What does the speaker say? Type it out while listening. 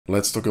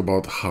Let's talk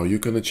about how you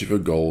can achieve your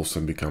goals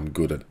and become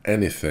good at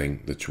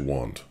anything that you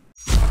want.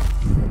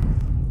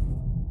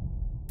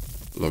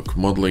 Look,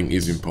 modeling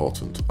is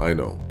important, I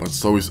know, but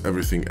so is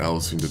everything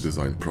else in the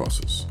design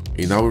process.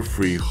 In our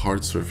free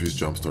Hard Surface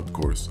Jumpstart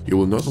course, you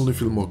will not only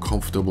feel more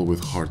comfortable with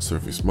hard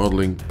surface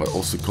modeling, but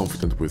also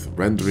confident with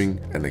rendering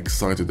and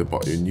excited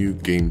about your new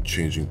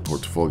game-changing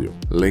portfolio.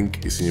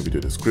 Link is in your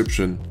video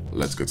description.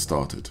 Let's get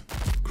started.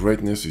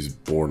 Greatness is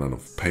born out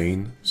of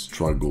pain,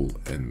 struggle,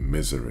 and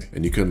misery.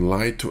 And you can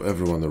lie to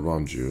everyone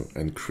around you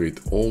and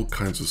create all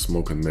kinds of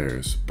smoke and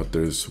mirrors, but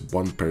there is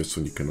one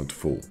person you cannot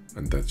fool,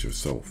 and that's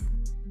yourself.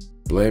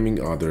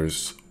 Blaming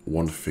others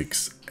won't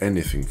fix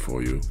anything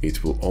for you.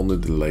 It will only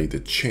delay the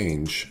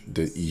change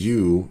that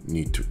you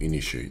need to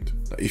initiate.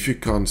 Now, if you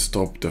can't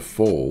stop the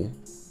fall,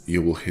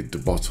 you will hit the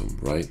bottom,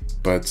 right?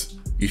 But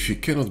if you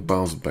cannot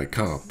bounce back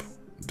up,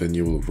 then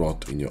you will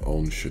rot in your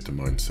own shitty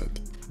mindset.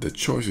 The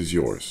choice is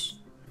yours.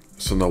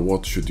 So now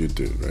what should you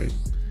do, right?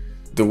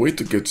 The way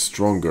to get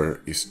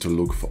stronger is to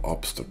look for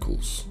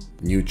obstacles,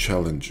 new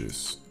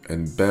challenges,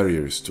 and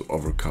barriers to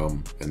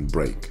overcome and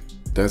break.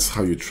 That's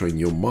how you train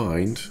your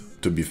mind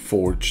to be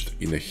forged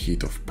in a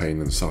heat of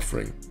pain and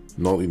suffering,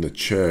 not in a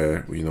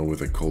chair,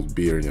 with a cold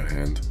beer in your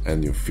hand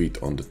and your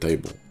feet on the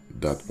table.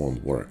 That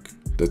won't work.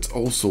 That's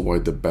also why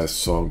the best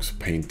songs,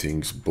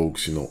 paintings,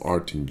 books,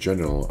 art in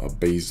general are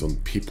based on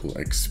people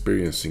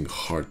experiencing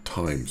hard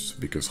times,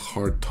 because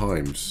hard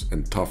times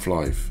and tough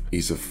life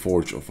is a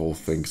forge of all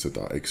things that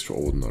are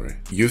extraordinary.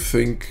 You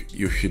think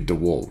you hit the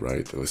wall,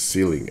 right? Or a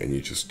ceiling, and you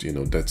just,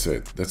 that's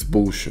it. That's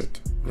bullshit,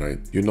 right?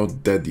 You're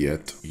not dead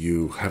yet.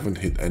 You haven't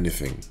hit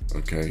anything,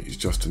 okay? It's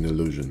just an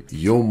illusion.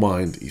 Your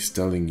mind is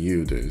telling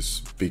you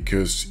this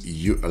because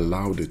you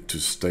allowed it to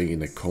stay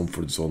in a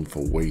comfort zone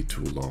for way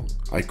too long.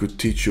 I could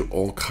teach you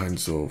all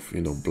kinds of,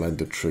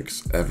 blended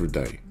tricks every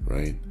day,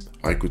 right?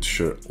 I could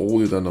share all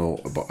you don't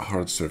know about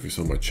hard surface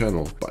on my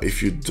channel, but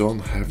if you don't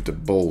have the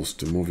balls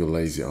to move your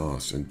lazy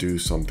ass and do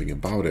something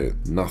about it,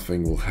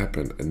 nothing will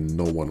happen and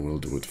no one will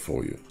do it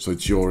for you. So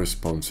it's your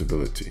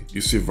responsibility.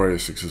 You see very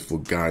successful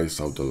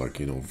guys out there like,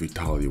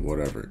 Vitaly,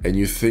 whatever, and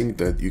you think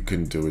that you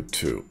can do it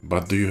too.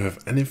 But do you have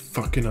any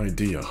fucking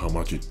idea how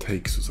much it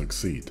takes to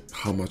succeed?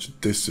 How much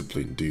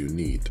discipline do you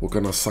need? What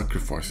kind of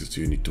sacrifices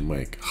do you need to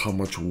make? How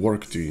much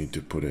work do you need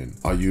to put in?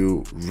 Are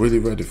you really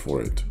ready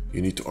for it?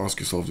 You need to ask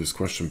yourself this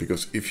question,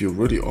 because if you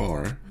really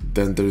are,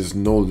 then there is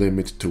no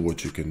limit to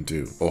what you can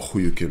do or who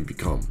you can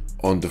become.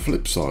 On the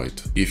flip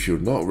side, if you're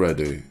not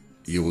ready,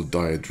 you will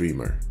die a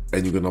dreamer,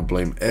 and you're gonna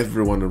blame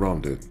everyone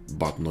around it,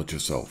 but not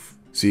yourself.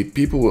 See,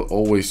 people will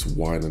always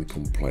whine and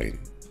complain.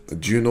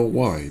 Do you know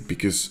why?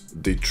 Because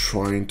they're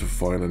trying to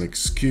find an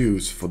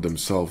excuse for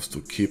themselves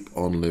to keep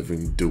on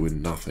living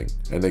doing nothing.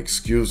 An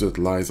excuse that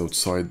lies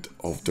outside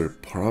of their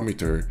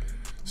parameter,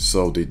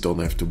 so they don't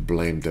have to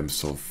blame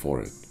themselves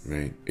for it,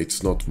 right?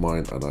 It's not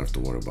mine, I don't have to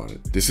worry about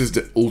it. This is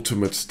the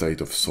ultimate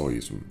state of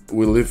Soism.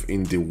 We live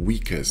in the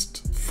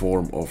weakest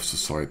form of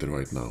society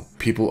right now.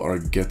 People are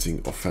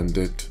getting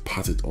offended,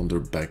 patted on their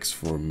backs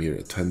for mere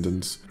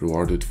attendance,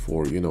 rewarded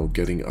for,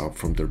 getting up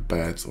from their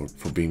beds, or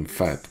for being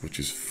fat, which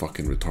is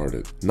fucking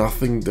retarded.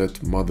 Nothing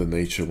that Mother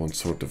Nature won't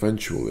sort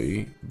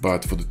eventually,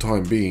 but for the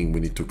time being,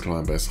 we need to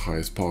climb as high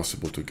as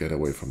possible to get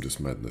away from this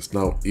madness.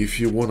 Now, if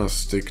you wanna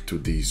stick to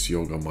these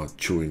yoga mat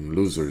chewing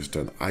losers,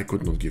 then I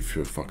could not give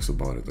you a fucks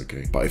about it,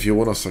 okay? But if you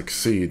wanna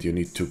succeed, you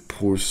need to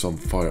pour some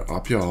fire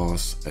up your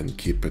ass and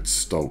keep it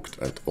stoked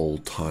at all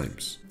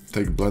times.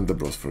 Take Blender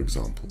Bros for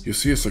example. You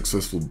see a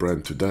successful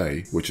brand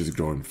today, which is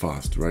growing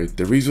fast, right?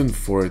 The reason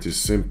for it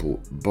is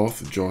simple.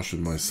 Both Josh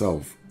and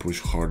myself push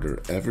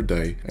harder every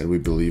day, and we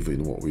believe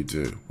in what we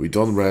do. We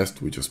don't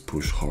rest, we just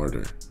push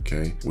harder,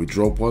 okay? We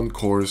drop one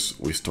course,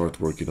 we start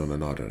working on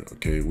another,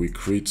 okay? We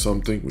create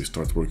something, we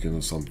start working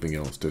on something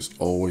else. There's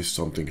always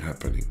something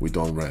happening. We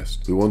don't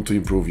rest. We want to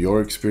improve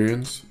your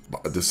experience,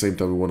 but at the same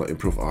time we want to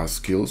improve our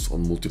skills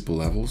on multiple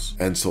levels,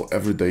 and so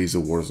every day is a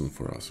war zone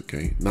for us,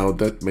 okay? Now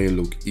that may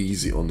look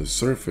easy on the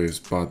surface,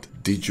 but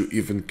did you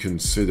even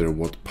consider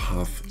what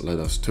path led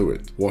us to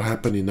it? What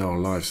happened in our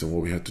lives and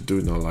what we had to do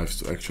in our lives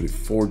to actually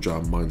forge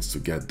our minds to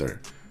get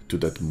there, to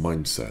that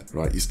mindset,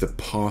 right? It's the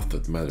path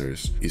that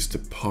matters. It's the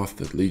path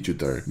that leads you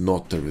there,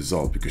 not the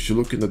result. Because you're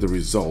looking at the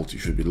result, you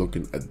should be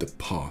looking at the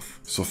path.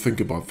 So think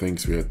about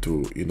things we had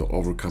to,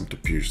 overcome to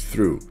pierce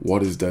through.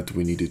 What is that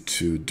we needed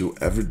to do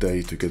every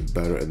day to get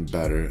better and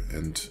better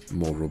and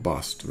more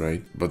robust,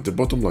 right? But the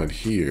bottom line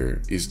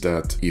here is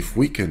that if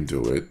we can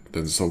do it,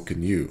 then so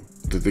can you.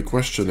 The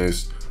question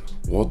is,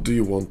 what do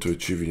you want to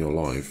achieve in your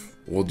life?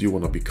 What do you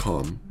want to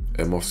become?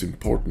 And most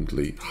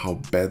importantly, how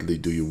badly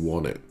do you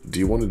want it? Do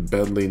you want it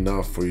badly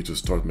enough for you to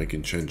start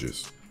making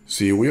changes?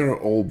 See, we are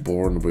all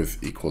born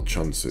with equal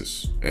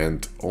chances,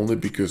 and only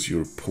because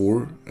you're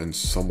poor and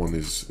someone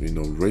is,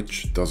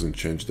 rich doesn't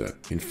change that.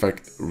 In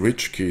fact,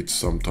 rich kids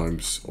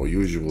sometimes or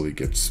usually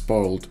get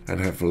spoiled and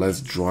have less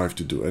drive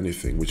to do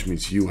anything, which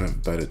means you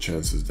have better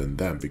chances than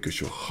them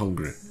because you're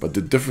hungry. But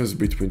the difference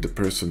between the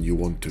person you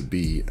want to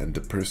be and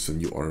the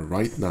person you are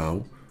right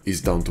now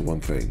is down to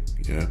one thing,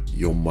 yeah?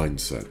 Your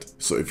mindset.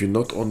 So if you're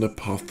not on the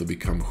path to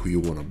become who you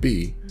want to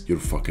be, you're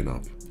fucking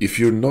up. If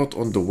you're not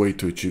on the way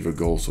to achieve your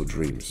goals or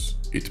dreams,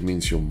 it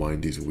means your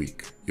mind is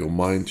weak. Your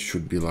mind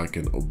should be like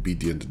an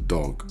obedient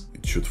dog.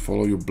 It should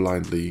follow you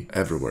blindly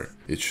everywhere.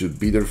 It should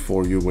be there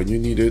for you when you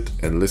need it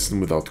and listen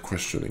without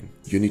questioning.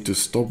 You need to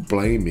stop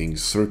blaming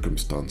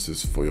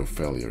circumstances for your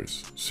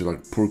failures. So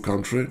like, poor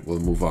country, well,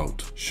 move out.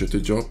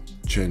 Shitty job,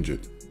 change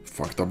it.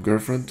 Fucked up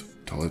girlfriend,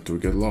 tell her to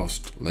get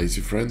lost.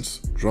 Lazy friends,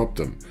 drop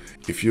them.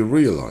 If you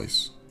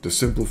realize the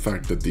simple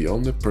fact that the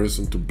only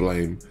person to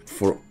blame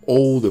for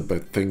all the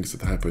bad things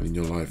that happen in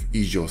your life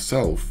is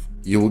yourself,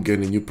 you will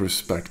gain a new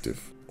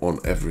perspective on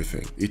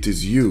everything. It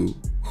is you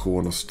who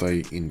want to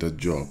stay in that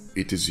job.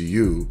 It is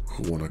you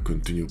who want to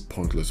continue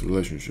pointless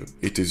relationship.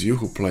 It is you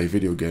who play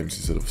video games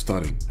instead of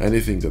studying.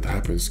 Anything that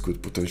happens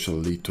could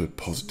potentially lead to a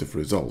positive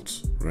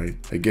results, right?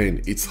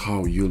 Again, it's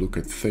how you look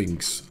at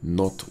things,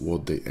 not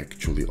what they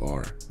actually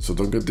are. So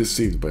don't get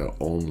deceived by your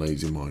own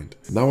lazy mind.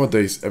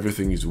 Nowadays,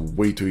 everything is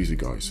way too easy,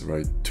 guys,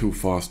 right? Too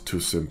fast, too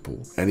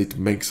simple. And it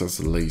makes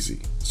us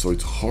lazy. So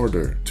it's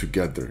harder to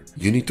get there.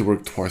 You need to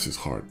work twice as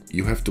hard.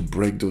 You have to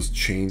break those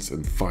chains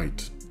and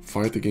fight.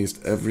 Fight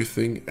against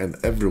everything and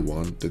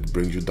everyone that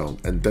brings you down,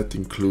 and that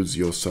includes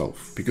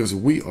yourself, because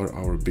we are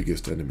our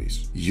biggest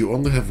enemies. You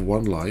only have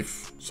one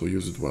life, so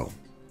use it well.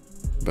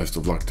 Best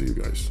of luck to you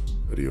guys.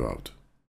 Ryuu out.